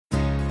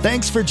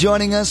Thanks for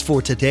joining us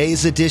for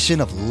today's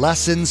edition of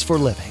Lessons for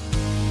Living.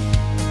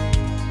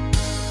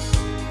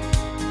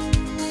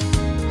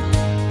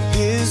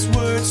 His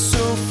word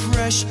so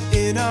fresh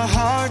in our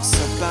hearts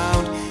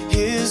abound.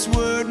 His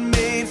word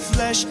made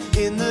flesh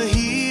in the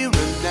here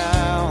and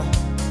now.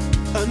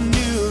 A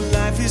new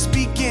life is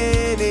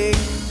beginning.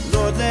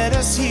 Lord, let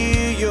us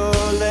hear your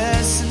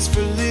lessons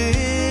for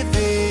living.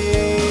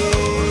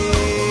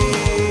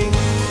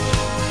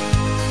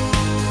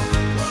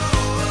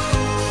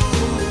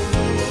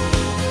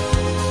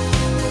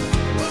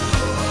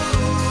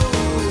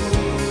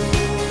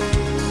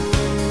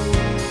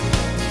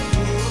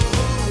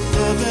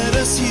 Lord, let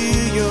us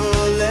hear your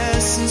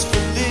lessons for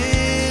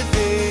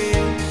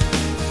living.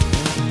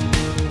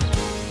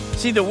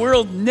 See, the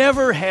world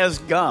never has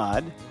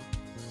God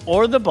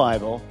or the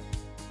Bible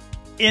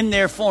in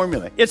their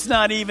formula. It's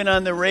not even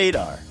on the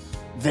radar.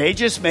 They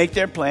just make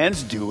their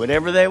plans, do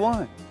whatever they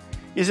want.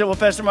 You say, well,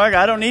 Pastor Mark,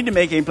 I don't need to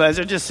make any plans.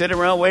 I just sit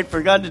around, wait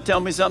for God to tell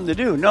me something to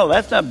do. No,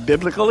 that's not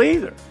biblical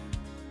either.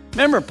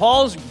 Remember,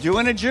 Paul's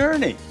doing a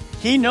journey.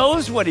 He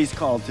knows what he's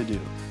called to do.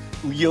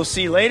 You'll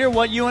see later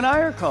what you and I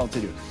are called to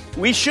do.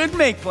 We should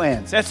make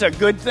plans. That's a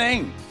good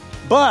thing.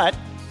 But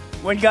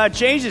when God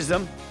changes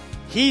them,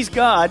 he's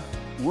God,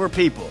 we're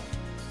people.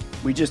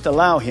 We just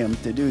allow him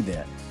to do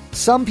that.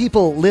 Some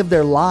people live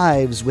their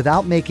lives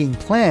without making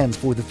plans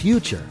for the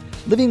future,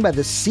 living by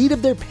the seat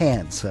of their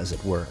pants, as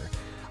it were.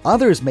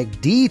 Others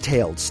make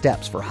detailed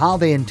steps for how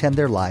they intend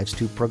their lives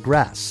to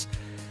progress.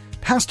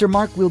 Pastor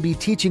Mark will be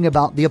teaching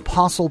about the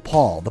Apostle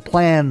Paul, the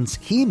plans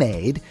he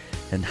made,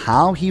 and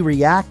how he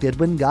reacted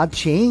when God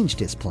changed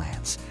his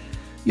plans.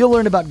 You'll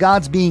learn about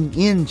God's being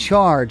in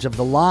charge of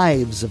the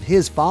lives of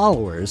his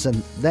followers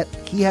and that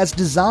he has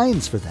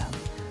designs for them.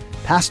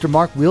 Pastor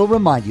Mark will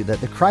remind you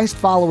that the Christ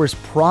follower's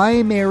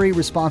primary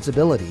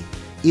responsibility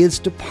is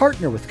to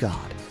partner with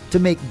God to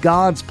make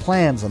God's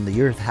plans on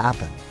the earth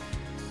happen.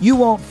 You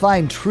won't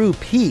find true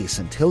peace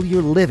until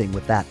you're living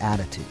with that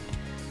attitude.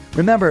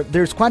 Remember,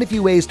 there's quite a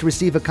few ways to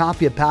receive a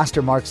copy of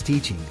Pastor Mark's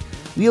teaching.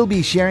 We'll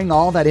be sharing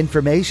all that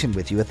information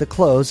with you at the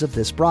close of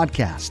this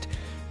broadcast.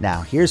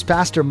 Now, here's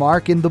Pastor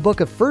Mark in the book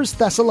of 1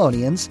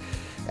 Thessalonians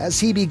as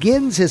he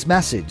begins his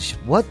message,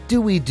 What do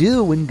we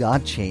do when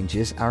God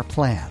changes our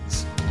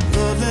plans?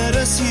 Lord, let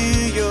us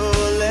hear your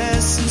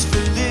lessons for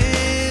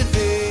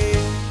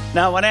living.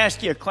 Now, I want to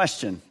ask you a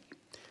question.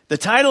 The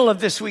title of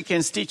this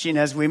weekend's teaching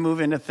as we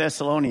move into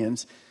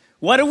Thessalonians,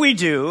 what do we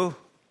do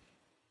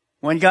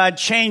when God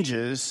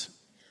changes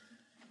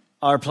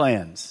our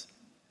plans?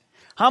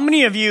 How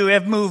many of you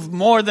have moved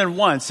more than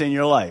once in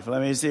your life?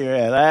 Let me see your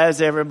hand.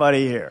 That's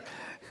everybody here.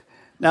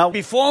 Now,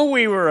 before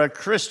we were a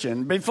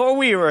Christian, before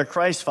we were a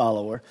Christ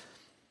follower,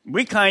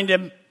 we kind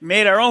of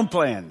made our own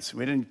plans.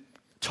 We didn't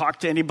talk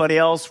to anybody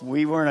else.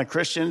 We weren't a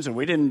Christians, and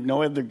we didn't know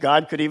whether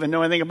God could even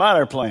know anything about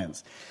our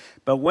plans.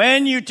 But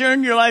when you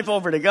turned your life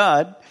over to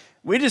God,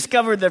 we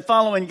discovered that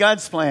following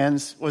God's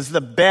plans was the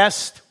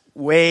best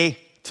way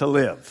to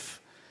live.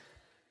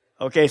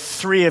 Okay,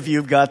 3 of you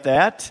have got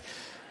that.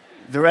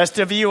 The rest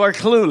of you are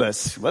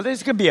clueless. Well,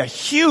 there's going to be a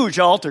huge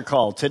altar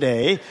call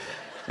today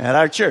at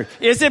our church.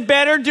 Is it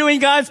better doing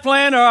God's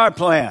plan or our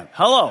plan?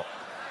 Hello.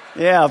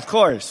 Yeah, of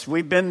course.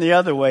 We've been the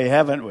other way,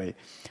 haven't we?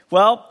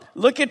 Well,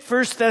 look at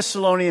 1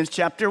 Thessalonians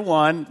chapter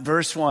 1,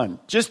 verse 1.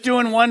 Just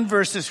doing one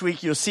verse this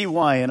week, you'll see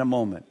why in a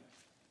moment.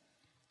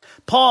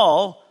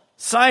 Paul,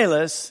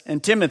 Silas,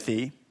 and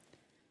Timothy,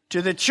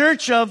 to the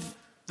church of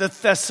the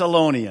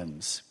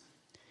Thessalonians,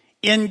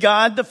 in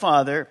God the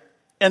Father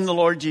and the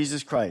Lord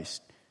Jesus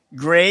Christ,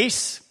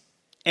 grace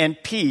and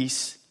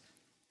peace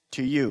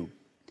to you.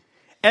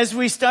 As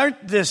we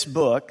start this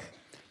book,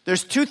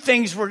 there's 2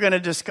 things we're going to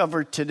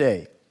discover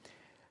today.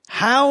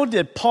 How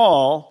did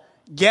Paul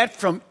get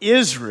from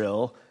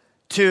Israel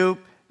to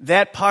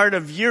that part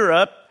of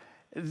Europe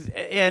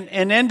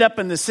and end up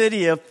in the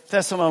city of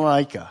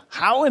Thessalonica?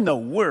 How in the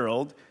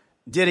world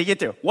did he get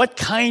there? What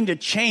kind of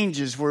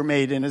changes were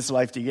made in his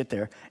life to get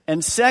there?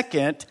 And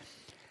second,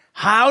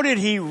 how did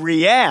he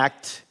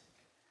react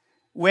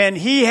when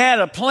he had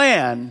a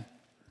plan,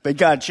 but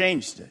God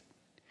changed it?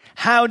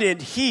 How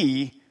did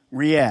he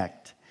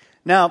react?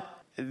 Now,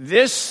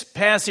 this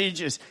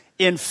passage is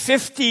in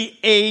 50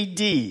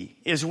 A.D.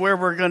 is where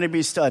we're going to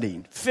be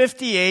studying.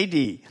 50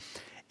 A.D.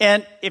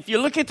 And if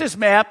you look at this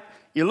map,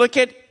 you look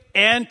at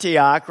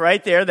Antioch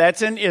right there,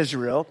 that's in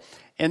Israel.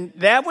 And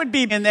that would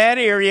be in that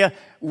area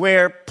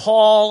where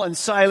Paul and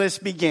Silas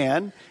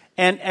began.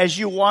 And as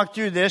you walk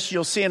through this,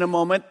 you'll see in a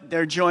moment,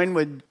 they're joined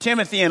with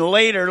Timothy, and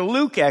later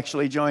Luke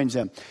actually joins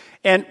them.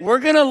 And we're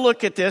going to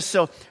look at this.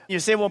 So you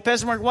say, well,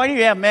 Pastor Mark, why do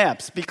you have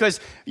maps? Because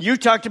you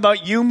talked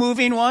about you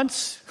moving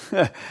once.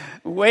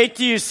 Wait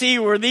till you see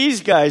where these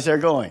guys are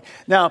going.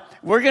 Now,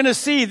 we're going to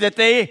see that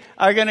they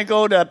are going to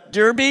go to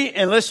Derbe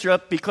and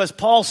Lystra because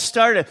Paul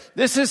started.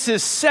 This is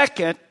his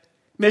second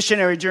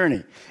missionary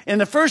journey. In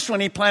the first one,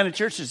 he planted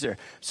churches there.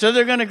 So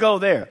they're going to go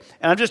there.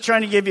 And I'm just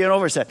trying to give you an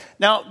oversight.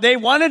 Now, they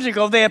wanted to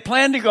go, they had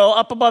planned to go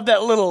up above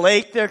that little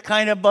lake there,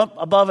 kind of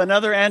above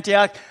another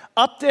Antioch,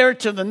 up there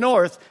to the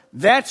north,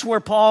 that's where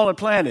Paul had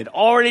planted.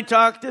 Already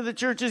talked to the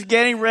churches,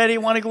 getting ready,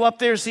 want to go up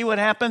there, see what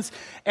happens,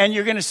 and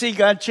you're going to see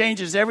God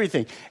changes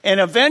everything. And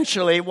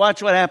eventually,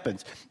 watch what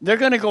happens. They're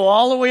going to go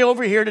all the way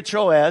over here to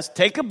Troas,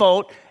 take a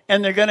boat,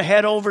 and they're going to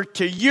head over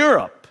to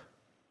Europe.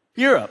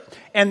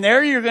 And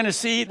there you're going to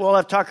see, well,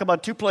 I've talked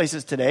about two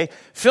places today.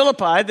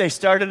 Philippi, they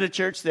started a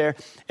church there.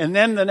 And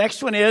then the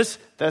next one is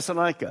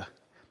Thessalonica.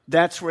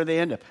 That's where they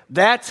end up.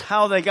 That's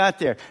how they got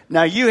there.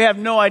 Now, you have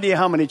no idea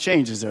how many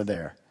changes are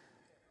there.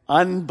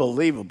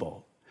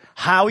 Unbelievable.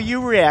 How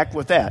you react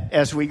with that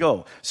as we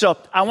go. So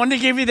I wanted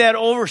to give you that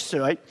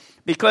oversight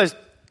because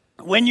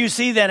when you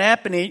see that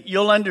happening,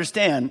 you'll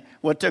understand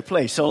what took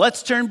place. So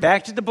let's turn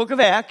back to the book of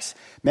Acts.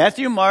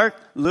 Matthew, Mark,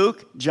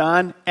 Luke,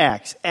 John,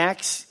 Acts.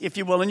 Acts, if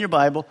you will, in your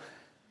Bible,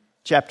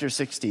 chapter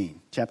 16.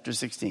 Chapter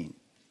 16.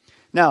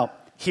 Now,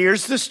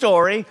 here's the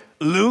story.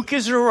 Luke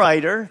is a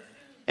writer,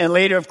 and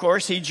later, of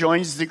course, he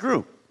joins the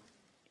group.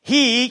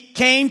 He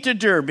came to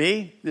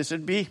Derbe, this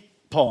would be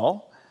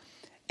Paul,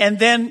 and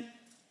then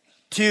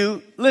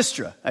to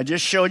Lystra. I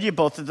just showed you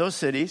both of those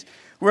cities,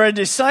 where a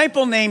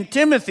disciple named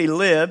Timothy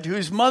lived,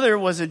 whose mother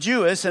was a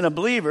Jewess and a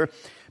believer,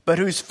 but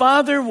whose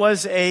father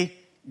was a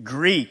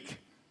Greek.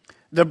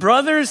 The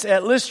brothers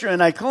at Lystra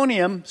and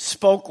Iconium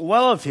spoke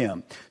well of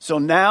him. So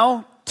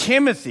now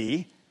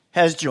Timothy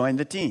has joined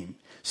the team.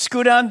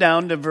 Scoot on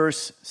down to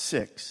verse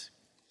 6.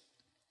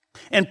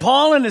 And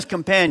Paul and his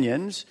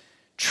companions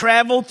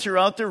traveled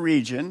throughout the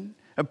region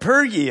of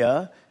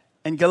Phrygia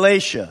and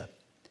Galatia,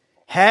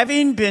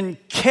 having been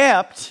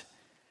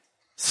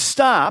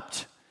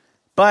stopped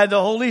by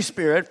the Holy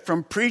Spirit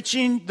from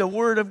preaching the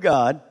word of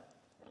God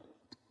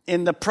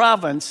in the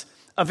province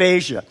of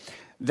Asia.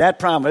 That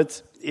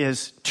province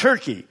is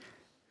Turkey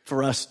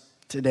for us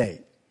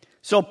today.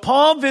 So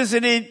Paul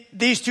visited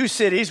these two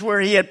cities where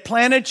he had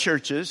planted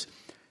churches,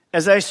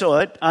 as I saw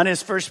it, on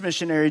his first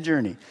missionary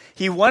journey.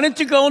 He wanted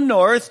to go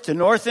north to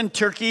northern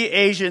Turkey,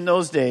 Asia in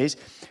those days,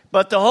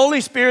 but the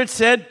Holy Spirit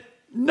said,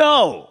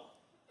 no,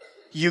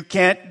 you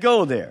can't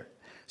go there.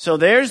 So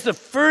there's the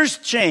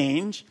first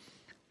change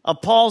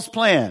of Paul's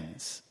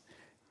plans.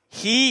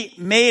 He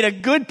made a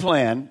good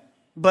plan,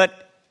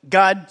 but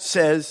God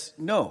says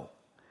no.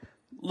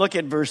 Look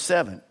at verse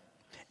 7.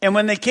 And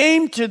when they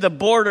came to the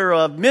border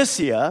of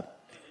Mysia,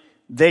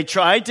 they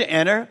tried to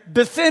enter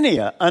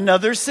Bithynia,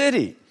 another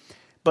city.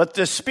 But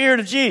the Spirit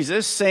of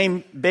Jesus,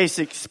 same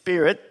basic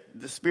Spirit,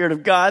 the Spirit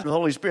of God, the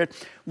Holy Spirit,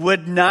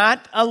 would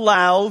not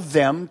allow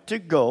them to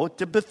go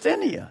to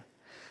Bithynia.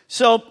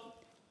 So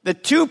the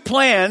two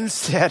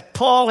plans that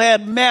Paul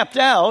had mapped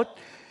out,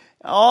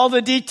 all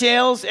the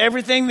details,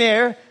 everything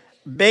there,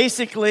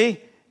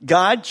 basically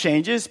God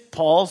changes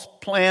Paul's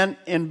plan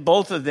in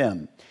both of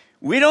them.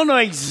 We don't know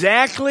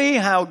exactly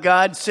how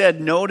God said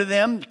no to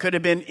them. Could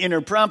have been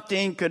inner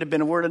prompting, could have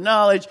been a word of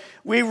knowledge.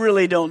 We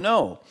really don't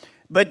know.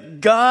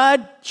 But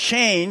God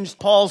changed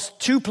Paul's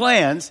two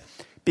plans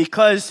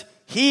because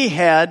he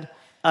had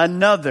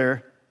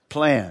another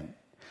plan.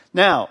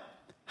 Now,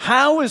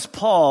 how is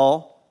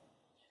Paul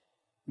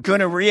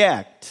going to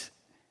react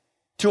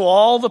to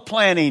all the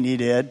planning he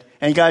did,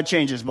 and God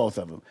changes both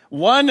of them?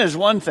 One is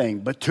one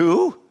thing, but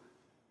two?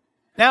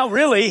 Now,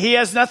 really, he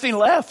has nothing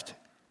left.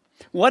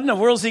 What in the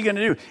world is he going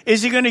to do?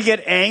 Is he going to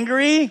get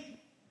angry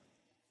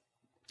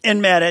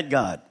and mad at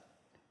God?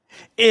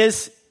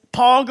 Is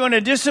Paul going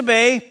to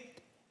disobey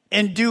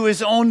and do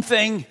his own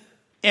thing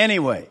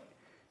anyway?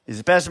 He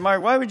said, Pastor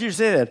Mark, why would you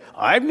say that?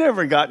 I've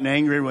never gotten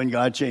angry when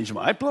God changed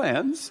my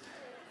plans.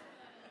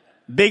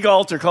 Big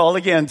altar call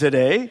again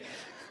today.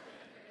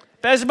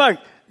 Pastor Mark,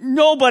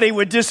 nobody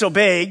would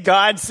disobey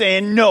God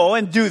saying no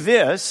and do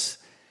this.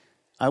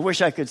 I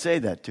wish I could say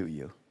that to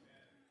you.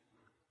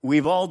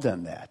 We've all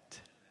done that.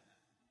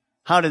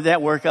 How did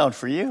that work out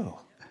for you?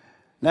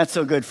 Not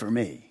so good for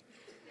me.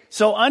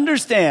 So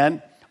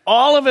understand,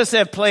 all of us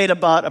have played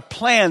about a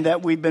plan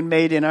that we've been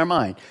made in our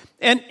mind.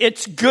 And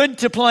it's good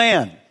to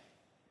plan.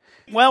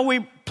 Well, we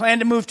plan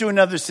to move to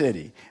another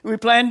city. We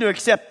plan to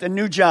accept a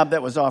new job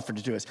that was offered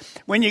to us.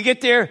 When you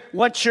get there,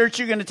 what church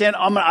you're going to attend?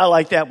 I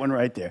like that one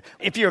right there.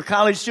 If you're a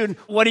college student,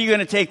 what are you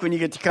going to take when you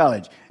get to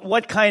college?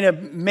 What kind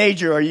of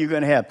major are you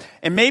going to have?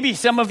 And maybe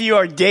some of you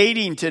are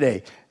dating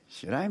today.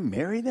 Should I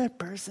marry that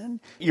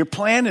person? Your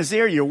plan is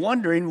there. You're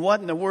wondering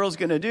what in the world's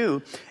going to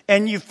do.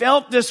 And you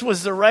felt this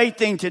was the right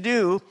thing to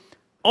do,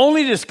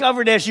 only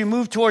discovered as you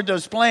move toward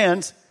those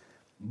plans,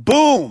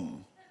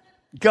 boom,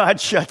 God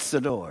shuts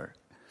the door.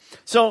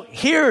 So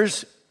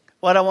here's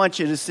what I want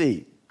you to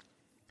see.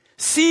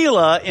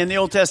 Selah in the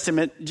Old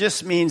Testament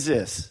just means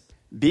this: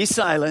 be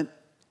silent,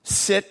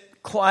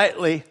 sit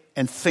quietly,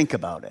 and think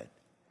about it.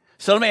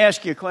 So let me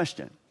ask you a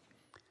question.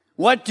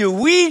 What do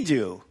we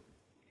do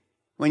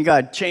when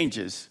God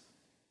changes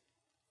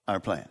our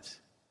plans?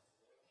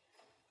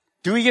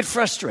 Do we get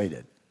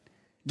frustrated?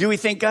 Do we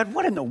think, God,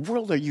 what in the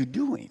world are you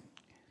doing?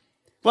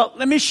 Well,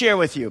 let me share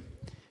with you,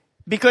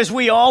 because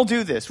we all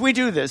do this. We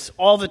do this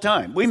all the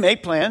time. We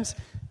make plans,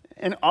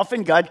 and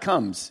often God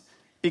comes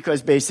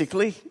because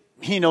basically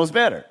he knows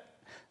better.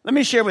 Let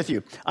me share with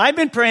you. I've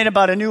been praying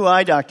about a new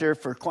eye doctor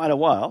for quite a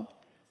while,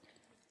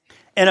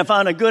 And I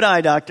found a good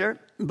eye doctor.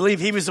 I believe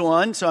he was the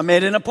one, so I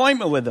made an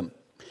appointment with him.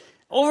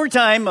 Over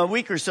time, a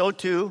week or so,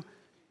 too,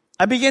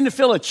 I began to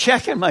feel a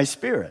check in my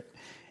spirit.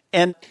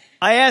 And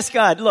I asked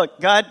God, look,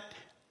 God,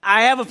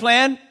 I have a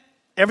plan.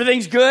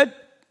 Everything's good.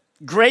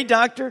 Great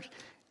doctor.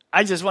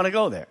 I just want to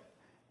go there.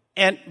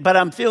 But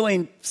I'm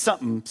feeling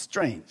something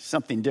strange,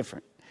 something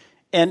different.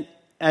 And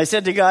I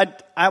said to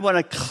God, I want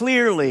to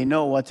clearly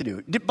know what to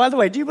do. By the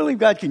way, do you believe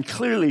God can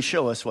clearly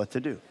show us what to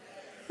do?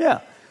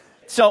 Yeah.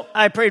 So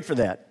I prayed for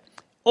that.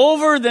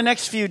 Over the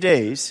next few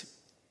days,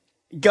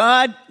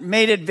 God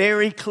made it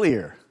very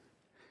clear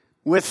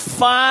with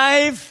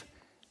 5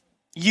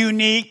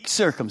 unique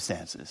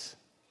circumstances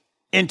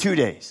in 2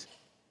 days.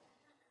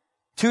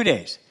 2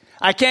 days.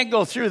 I can't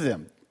go through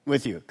them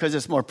with you because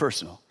it's more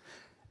personal.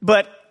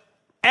 But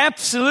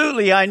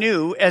absolutely I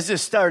knew as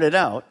this started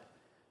out,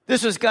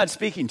 this was God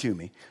speaking to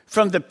me.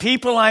 From the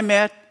people I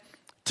met,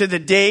 to the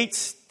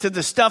dates, to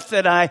the stuff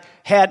that I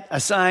had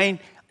assigned,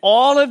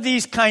 all of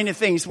these kind of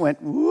things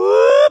went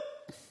whoop.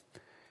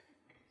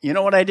 You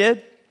know what I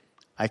did?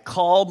 I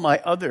called my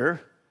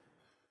other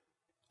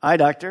eye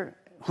doctor,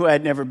 who I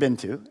had never been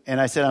to, and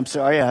I said, I'm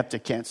sorry, I have to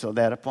cancel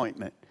that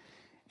appointment.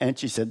 And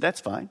she said, that's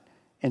fine.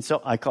 And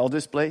so I called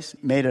this place,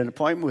 made an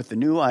appointment with the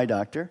new eye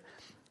doctor,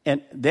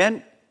 and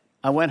then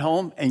I went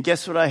home, and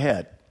guess what I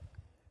had?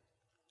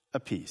 A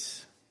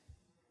peace.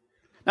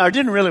 Now, I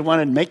didn't really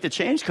want to make the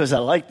change because I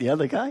liked the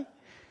other guy,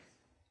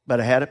 but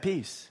I had a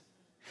peace.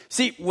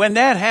 See, when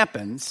that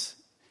happens,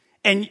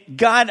 and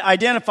God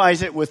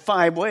identifies it with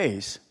 5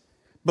 ways,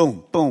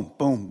 boom, boom,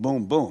 boom,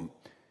 boom, boom.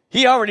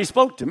 He already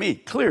spoke to me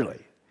clearly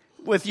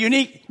with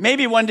unique,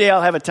 maybe one day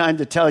I'll have a time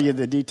to tell you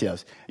the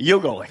details.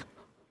 You'll go like,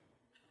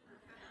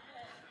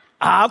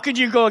 how could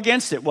you go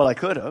against it? Well, I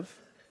could have,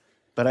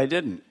 but I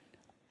didn't.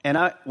 And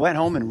I went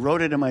home and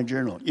wrote it in my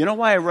journal. You know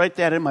why I write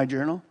that in my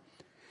journal?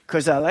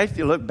 Because I like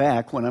to look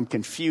back when I'm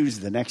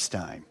confused the next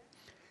time.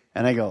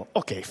 And I go,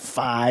 okay,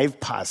 5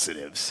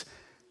 positives.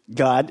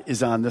 God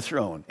is on the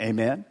throne.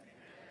 Amen?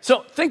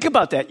 So think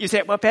about that. You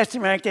say, well, Pastor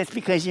Mark, that's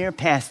because you're a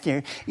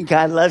pastor and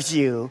God loves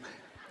you.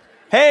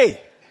 Hey,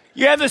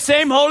 you have the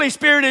same Holy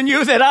Spirit in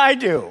you that I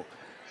do.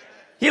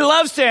 He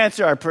loves to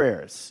answer our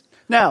prayers.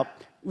 Now,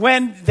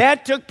 when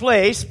that took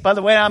place, by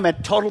the way, I'm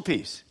at total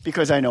peace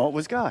because I know it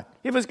was God.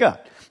 It was God.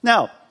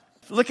 Now,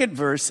 look at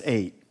verse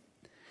 8.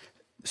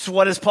 So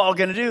what is Paul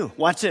going to do?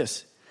 Watch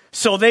this.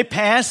 So they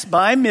passed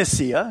by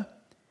Mysia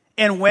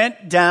and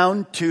went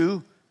down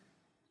to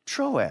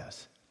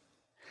Troas.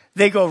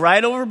 They go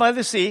right over by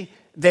the sea.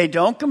 They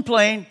don't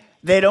complain.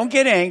 They don't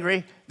get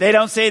angry. They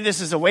don't say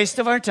this is a waste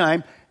of our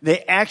time. They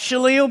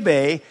actually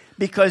obey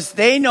because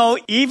they know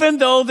even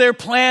though their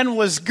plan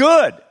was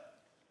good,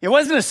 it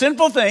wasn't a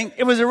sinful thing.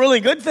 It was a really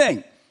good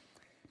thing.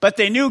 But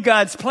they knew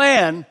God's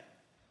plan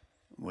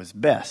was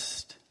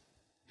best.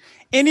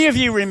 Any of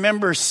you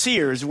remember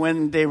Sears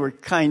when they were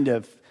kind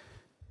of,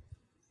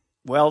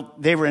 well,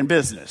 they were in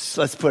business.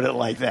 Let's put it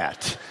like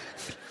that.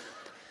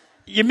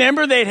 You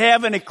remember they'd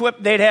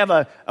have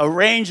a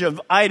range of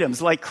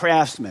items like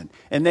Craftsman.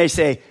 And they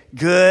say,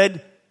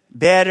 good,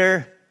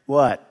 better,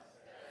 what?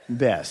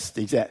 Best.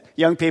 Exactly.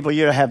 Young people,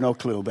 you have no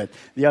clue, but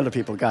the other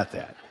people got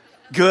that.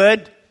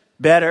 Good,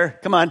 better,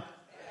 come on,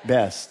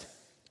 best.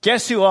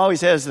 Guess who always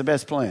has the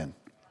best plan?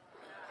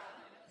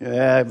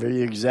 Yeah,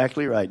 you're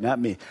exactly right, not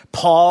me.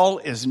 Paul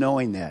is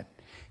knowing that.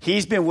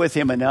 He's been with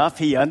him enough.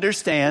 He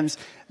understands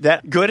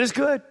that good is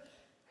good,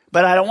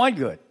 but I don't want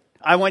good.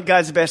 I want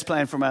God's best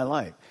plan for my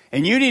life.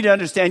 And you need to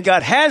understand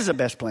God has the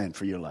best plan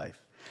for your life.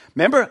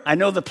 Remember, I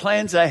know the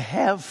plans I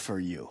have for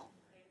you.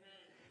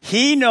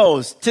 He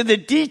knows to the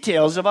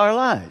details of our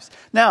lives.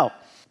 Now,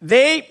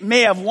 they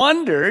may have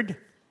wondered,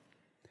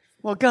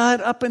 well,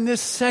 God, up in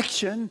this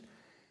section,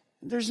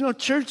 there's no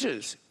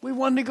churches. We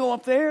wanted to go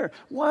up there.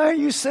 Why are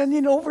you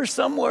sending over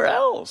somewhere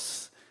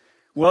else?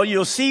 Well,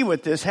 you'll see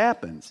what this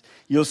happens.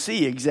 You'll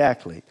see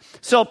exactly.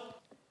 So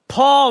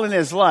Paul in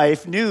his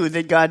life knew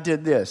that God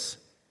did this.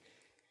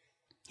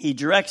 He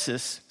directs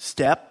us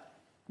step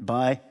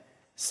by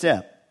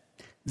step.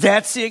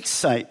 That's the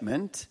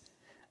excitement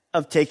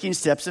of taking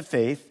steps of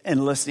faith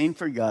and listening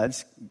for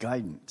God's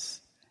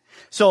guidance.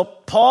 So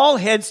Paul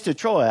heads to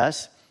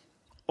Troas,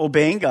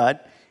 obeying God.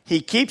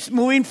 He keeps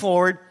moving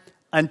forward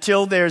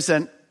until there's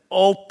an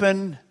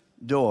open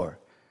door.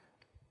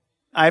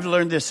 I've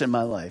learned this in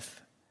my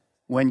life.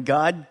 When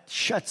God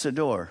shuts a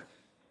door,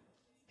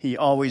 he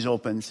always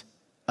opens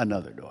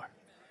another door.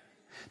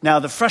 Now,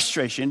 the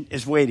frustration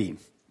is waiting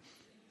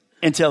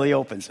until he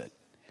opens it.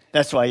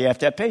 That's why you have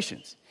to have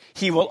patience.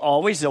 He will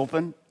always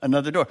open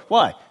another door.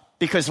 Why?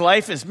 Because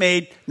life is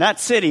made not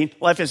sitting,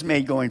 life is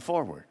made going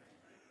forward.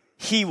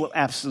 He will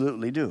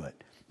absolutely do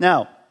it.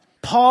 Now,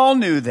 Paul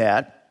knew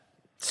that,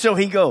 so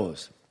he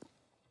goes.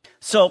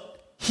 So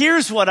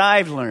here's what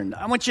I've learned.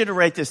 I want you to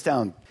write this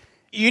down.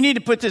 You need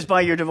to put this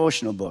by your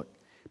devotional book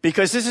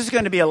because this is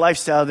going to be a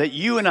lifestyle that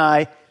you and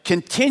I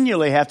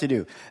continually have to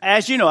do.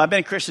 As you know, I've been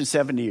a Christian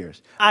 70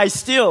 years. I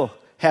still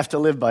have to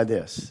live by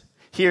this.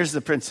 Here's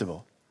the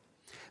principle.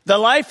 The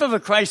life of a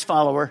Christ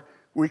follower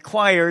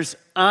requires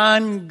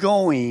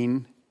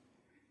ongoing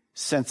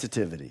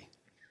sensitivity.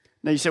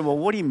 Now you say, well,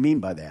 what do you mean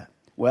by that?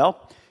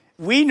 Well,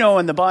 we know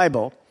in the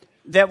Bible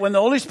that when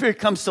the Holy Spirit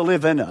comes to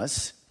live in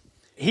us,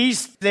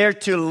 he's there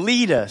to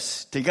lead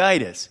us, to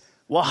guide us.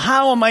 Well,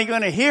 how am I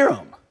going to hear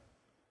him?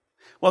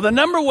 Well, the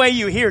number way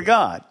you hear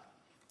God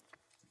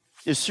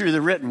is through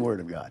the written word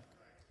of God.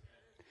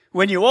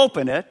 When you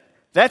open it,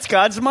 that's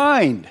God's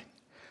mind.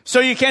 So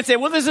you can't say,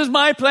 well, this is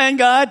my plan,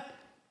 God,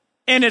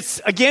 and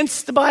it's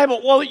against the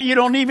Bible. Well, you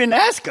don't even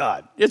ask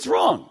God. It's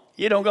wrong.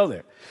 You don't go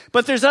there.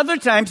 But there's other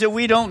times that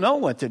we don't know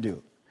what to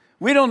do.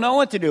 We don't know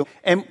what to do.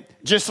 And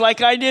just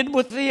like I did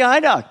with the eye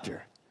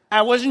doctor,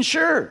 I wasn't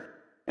sure.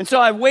 And so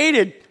I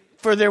waited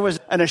for there was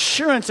an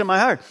assurance in my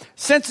heart.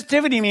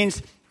 Sensitivity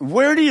means,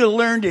 where do you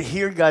learn to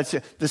hear God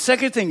say? The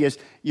second thing is,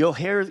 you'll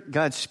hear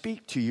God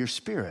speak to your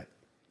spirit.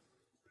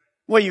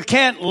 Well, you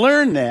can't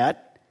learn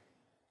that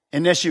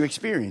unless you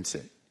experience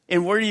it.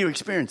 And where do you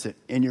experience it?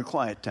 In your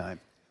quiet time.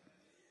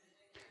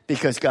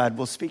 Because God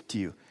will speak to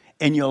you.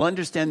 And you'll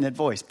understand that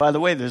voice. By the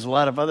way, there's a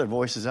lot of other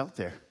voices out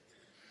there.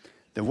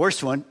 The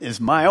worst one is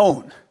my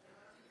own.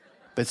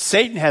 But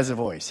Satan has a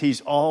voice.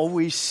 He's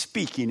always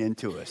speaking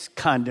into us,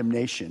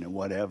 condemnation and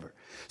whatever.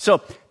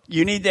 So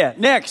you need that.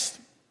 Next,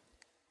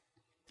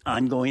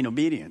 ongoing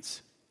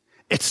obedience.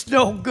 It's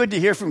no good to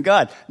hear from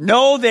God.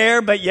 No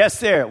there, but yes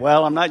there.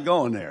 Well, I'm not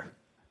going there.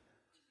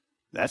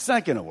 That's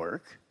not going to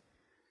work.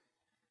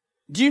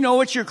 Do you know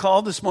what you're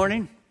called this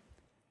morning?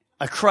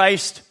 A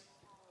Christ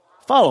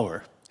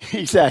follower.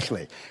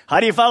 Exactly.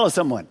 How do you follow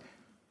someone?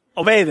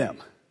 Obey them.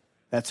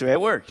 That's the way it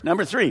works.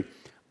 Number 3,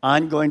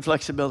 ongoing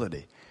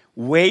flexibility.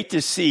 Wait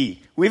to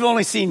see. We've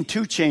only seen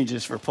 2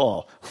 changes for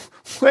Paul.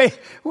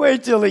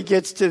 Wait till he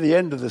gets to the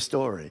end of the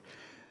story.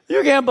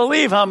 You can't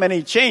believe how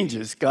many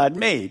changes God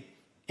made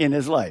in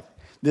his life.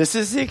 This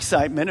is the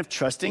excitement of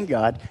trusting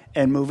God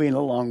and moving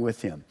along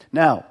with him.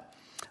 Now,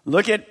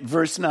 look at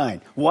verse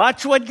 9.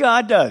 Watch what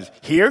God does.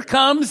 Here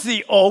comes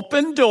the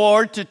open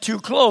door to 2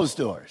 closed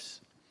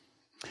doors.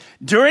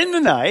 During the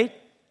night,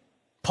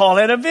 Paul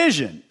had a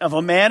vision of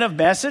a man of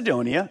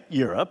Macedonia,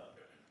 Europe,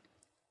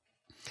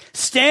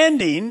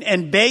 standing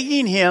and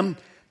begging him,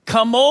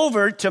 come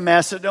over to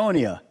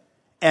Macedonia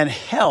and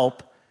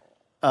help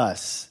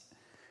us.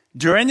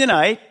 During the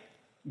night,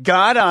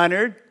 God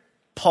honored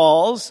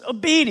Paul's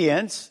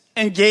obedience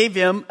and gave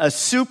him a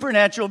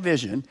supernatural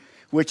vision,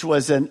 which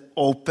was an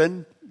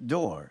open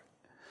door.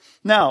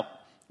 Now,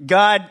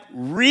 God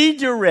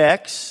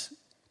redirects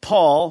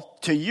Paul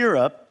to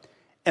Europe,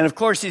 and of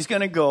course he's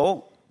going to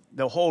go.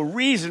 The whole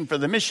reason for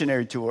the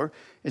missionary tour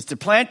is to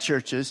plant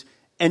churches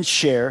and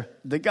share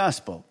the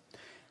gospel.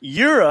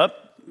 Europe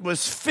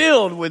was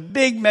filled with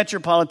big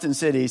metropolitan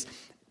cities,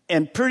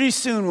 and pretty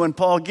soon when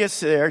Paul gets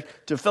there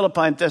to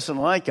Philippi and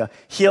Thessalonica,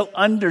 he'll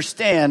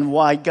understand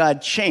why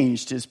God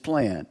changed his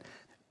plan.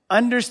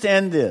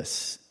 Understand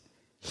this.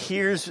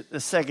 Here's the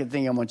second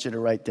thing I want you to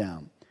write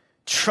down.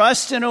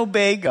 Trust and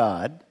obey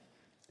God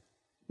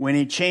when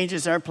he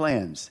changes our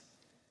plans,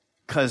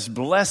 because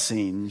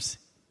blessings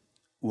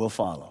will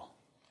follow.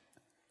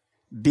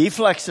 Be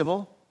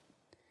flexible.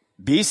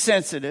 Be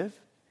sensitive.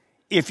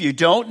 If you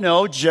don't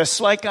know,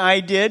 just like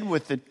I did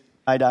with the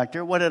eye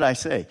doctor, what did I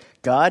say?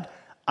 God,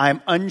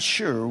 I'm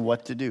unsure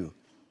what to do.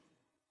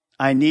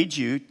 I need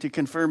you to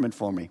confirm it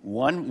for me,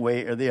 one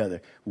way or the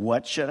other.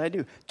 What should I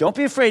do? Don't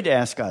be afraid to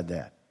ask God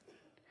that.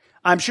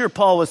 I'm sure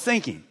Paul was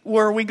thinking,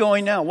 where are we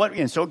going now? What?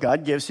 And so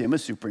God gives him a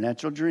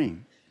supernatural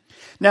dream.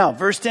 Now,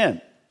 verse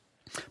 10.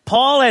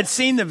 Paul had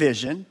seen the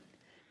vision.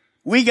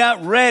 We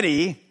got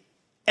ready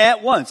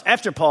at once,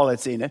 after Paul had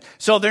seen it.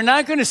 So they're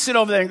not going to sit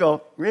over there and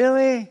go,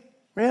 really?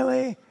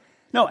 Really?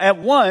 No, at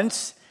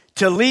once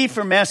to leave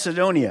for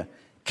Macedonia,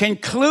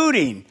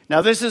 concluding.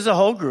 Now, this is a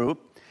whole group.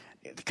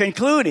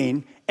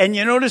 Concluding, and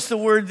you notice the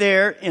word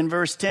there in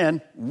verse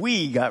 10,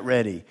 we got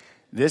ready.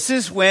 This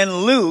is when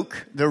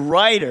Luke, the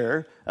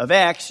writer of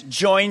Acts,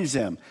 joins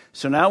them.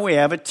 So now we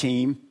have a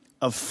team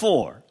of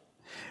 4.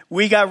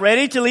 We got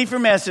ready to leave for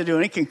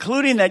Macedonia,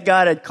 concluding that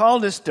God had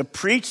called us to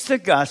preach the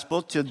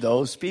gospel to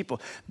those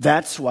people.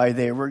 That's why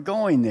they were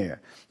going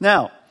there.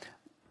 Now,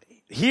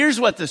 here's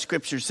what the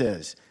scripture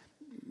says.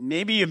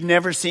 Maybe you've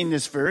never seen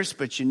this verse,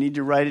 but you need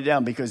to write it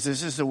down because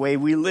this is the way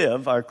we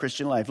live our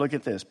Christian life. Look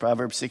at this,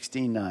 Proverbs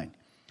 16:9.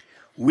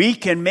 We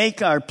can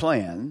make our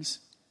plans,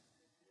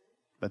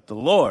 but the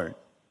Lord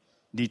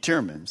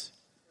determines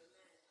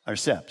our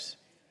steps.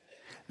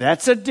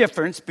 That's a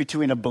difference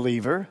between a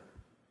believer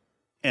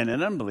and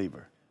an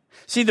unbeliever.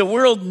 See, the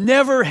world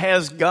never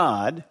has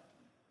God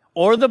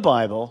or the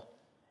Bible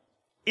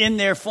in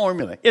their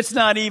formula. It's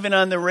not even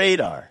on the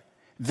radar.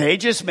 They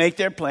just make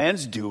their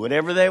plans, do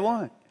whatever they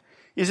want.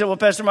 You say, well,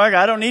 Pastor Mark,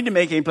 I don't need to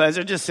make any plans.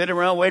 I just sit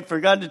around and wait for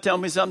God to tell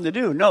me something to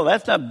do. No,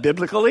 that's not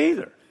biblical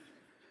either.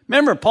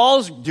 Remember,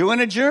 Paul's doing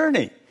a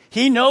journey.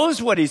 He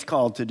knows what he's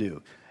called to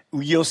do.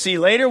 You'll see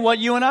later what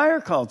you and I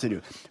are called to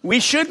do. We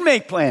should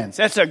make plans.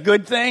 That's a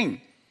good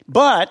thing.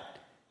 But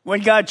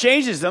when God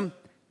changes them,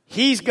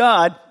 he's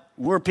God,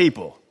 we're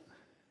people.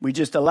 We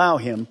just allow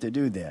him to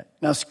do that.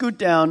 Now scoot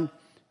down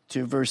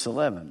to verse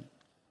 11.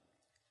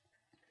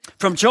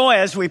 From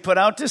Troas we put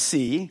out to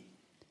sea,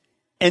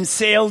 and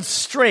sailed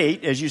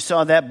straight, as you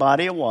saw that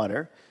body of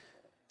water,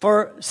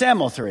 for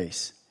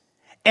Samothrace.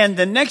 And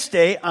the next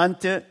day on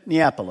to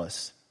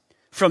Neapolis.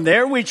 From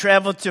there we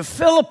traveled to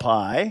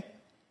Philippi,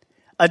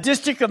 a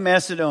district of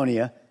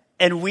Macedonia,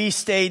 and we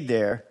stayed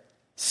there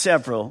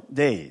several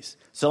days.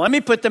 So let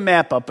me put the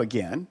map up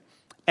again,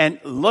 and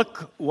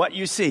look what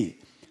you see.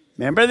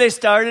 Remember, they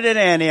started at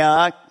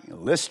Antioch,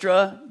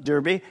 Lystra,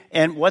 Derbe,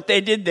 and what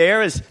they did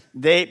there is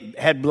they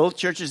had both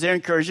churches there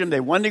encouraging them. They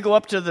wanted to go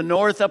up to the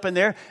north up in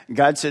there.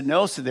 God said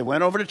no, so they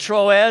went over to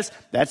Troas.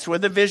 That's where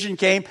the vision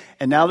came,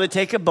 and now they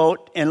take a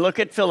boat and look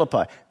at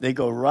Philippi. They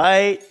go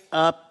right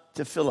up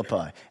to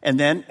Philippi, and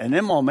then in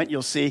a moment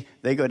you'll see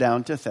they go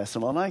down to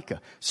Thessalonica.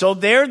 So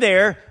they're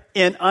there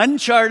in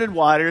uncharted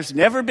waters,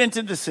 never been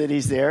to the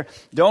cities there,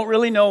 don't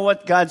really know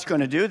what God's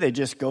going to do. They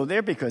just go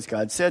there because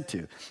God said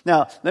to.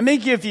 Now, let me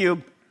give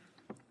you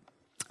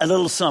a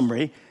little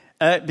summary,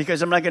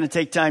 because I'm not going to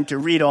take time to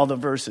read all the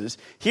verses.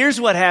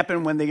 Here's what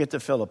happened when they get to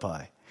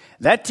Philippi.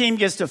 That team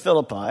gets to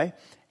Philippi,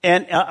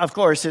 and of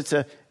course, it's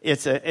a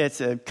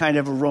kind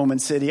of a Roman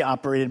city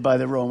operated by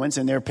the Romans,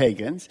 and they're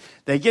pagans.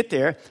 They get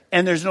there,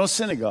 and there's no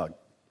synagogue.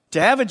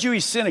 To have a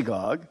Jewish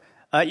synagogue,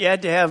 you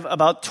had to have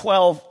about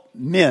 12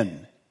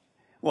 men.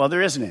 Well,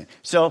 there isn't any.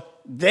 So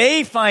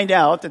they find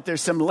out that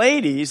there's some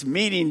ladies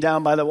meeting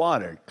down by the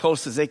water,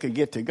 close as they could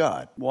get to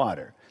God.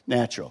 Water,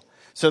 natural.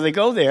 So they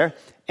go there,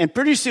 and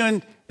pretty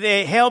soon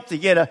they help to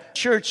get a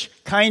church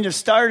kind of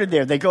started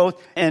there. They go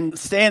and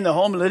stay in the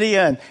home of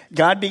Lydia, and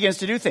God begins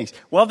to do things.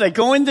 Well, they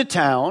go into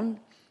town,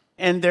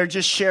 and they're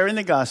just sharing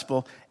the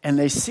gospel, and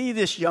they see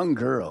this young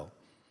girl.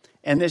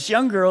 And this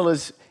young girl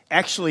is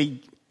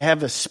actually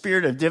have a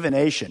spirit of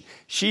divination.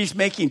 She's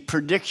making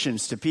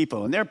predictions to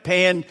people, and they're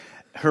paying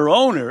her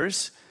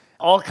owners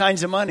all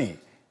kinds of money.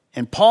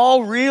 And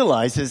Paul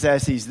realizes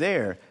as he's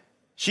there,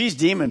 she's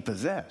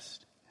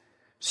demon-possessed.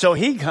 So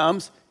he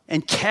comes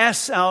and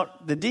casts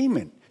out the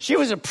demon. She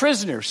was a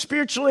prisoner,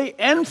 spiritually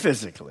and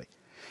physically.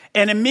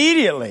 And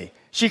immediately,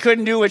 she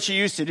couldn't do what she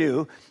used to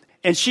do,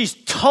 and she's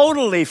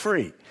totally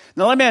free.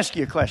 Now, let me ask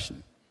you a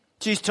question.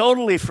 She's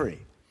totally free.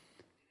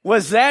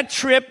 Was that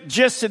trip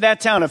just to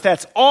that town, if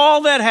that's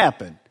all that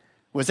happened,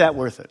 was that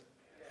worth it?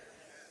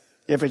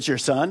 If it's your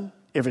son,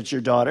 if it's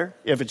your daughter,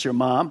 if it's your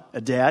mom,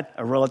 a dad,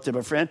 a relative,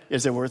 a friend,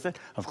 is it worth it?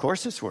 Of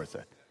course it's worth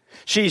it.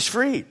 She's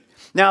free.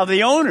 Now,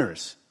 the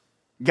owners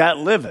got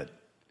livid.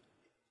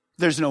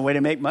 There's no way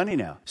to make money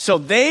now. So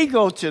they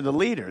go to the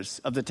leaders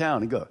of the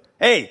town and go,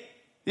 hey,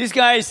 these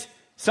guys,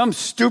 some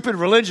stupid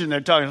religion they're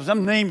talking about,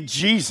 some named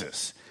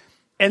Jesus,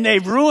 and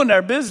they've ruined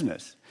our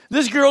business.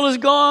 This girl is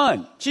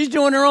gone. She's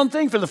doing her own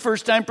thing for the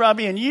first time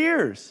probably in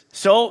years.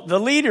 So the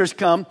leaders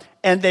come,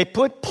 and they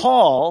put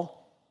Paul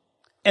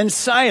and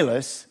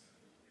Silas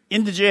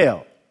into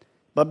jail.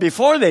 But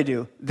before they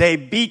do, they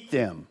beat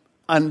them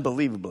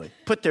unbelievably,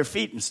 put their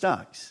feet in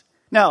stocks.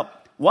 Now,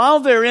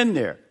 while they're in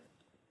there,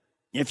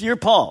 if you're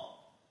Paul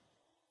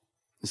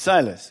and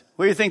Silas,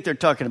 what do you think they're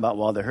talking about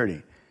while they're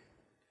hurting?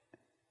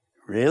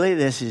 Really?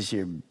 This is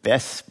your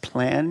best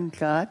plan,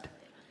 God?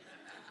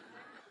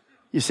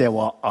 You say,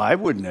 well, I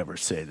would never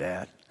say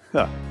that.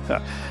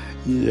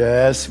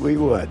 Yes, we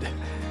would.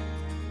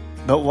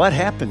 But what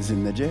happens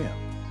in the jail?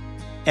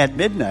 At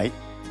midnight,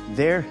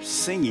 they're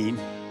singing,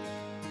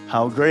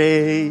 how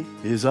great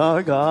is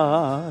our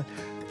God.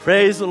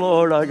 Praise the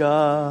Lord our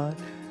God.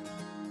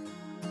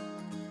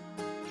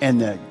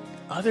 And the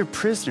other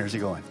prisoners are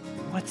going,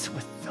 what's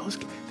with those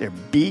guys? They're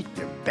beat,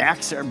 their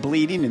backs are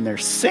bleeding, and they're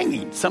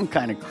singing some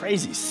kind of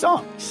crazy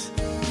songs.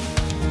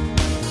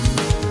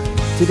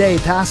 Today,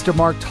 Pastor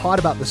Mark taught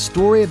about the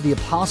story of the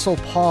Apostle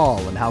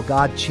Paul and how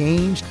God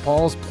changed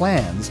Paul's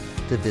plans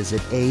to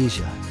visit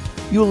Asia.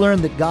 You'll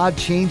learn that God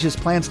changes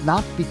plans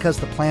not because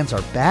the plans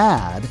are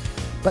bad,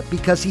 but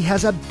because he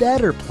has a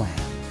better plan.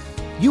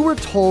 You were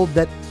told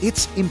that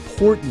it's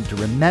important to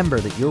remember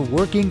that you're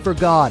working for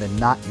God and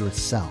not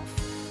yourself.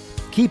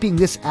 Keeping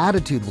this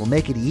attitude will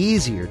make it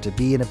easier to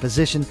be in a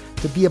position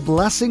to be a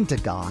blessing to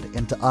God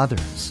and to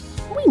others.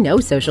 We know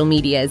social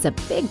media is a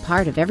big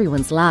part of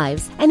everyone's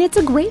lives, and it's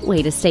a great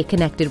way to stay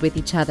connected with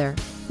each other.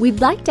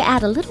 We'd like to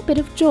add a little bit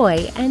of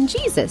joy and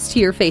Jesus to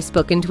your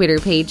Facebook and Twitter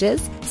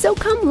pages, so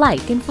come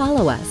like and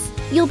follow us.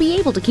 You'll be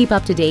able to keep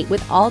up to date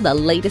with all the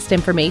latest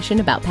information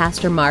about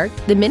Pastor Mark,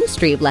 the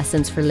ministry of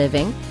Lessons for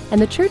Living,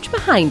 and the church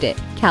behind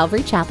it,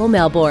 Calvary Chapel,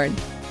 Melbourne.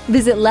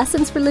 Visit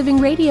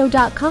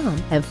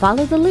lessonsforlivingradio.com and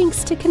follow the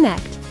links to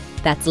connect.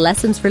 That's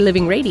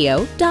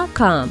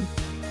lessonsforlivingradio.com.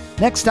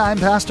 Next time,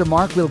 Pastor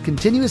Mark will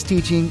continue his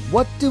teaching,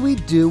 What Do We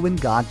Do When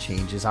God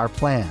Changes Our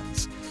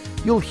Plans?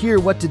 You'll hear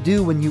what to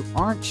do when you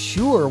aren't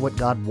sure what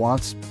God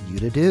wants you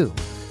to do.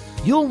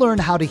 You'll learn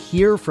how to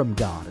hear from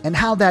God and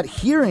how that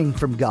hearing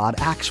from God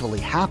actually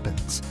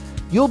happens.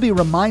 You'll be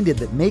reminded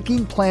that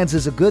making plans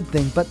is a good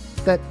thing, but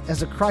that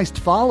as a Christ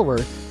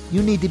follower,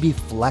 you need to be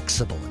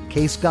flexible in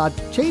case God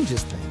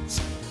changes things.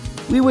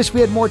 We wish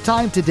we had more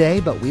time today,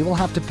 but we will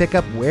have to pick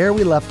up where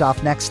we left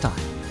off next time.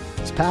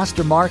 As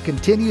Pastor Mark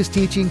continues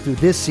teaching through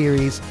this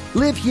series,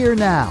 Live Here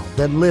Now,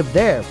 Then Live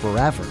There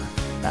Forever.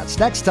 That's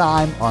next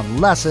time on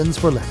Lessons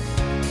for Living.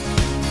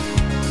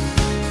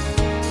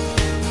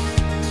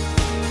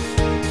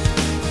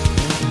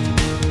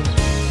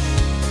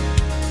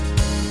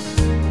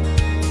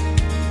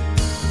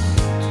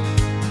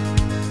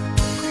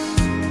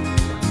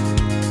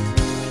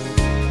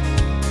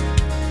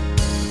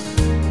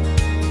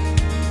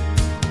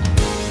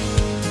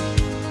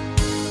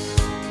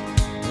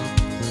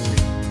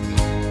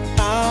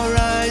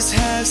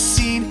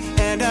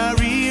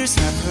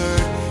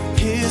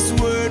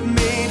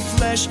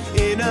 flesh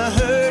in a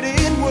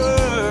hurting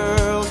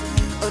world.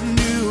 A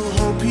new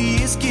hope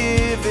he is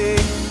giving.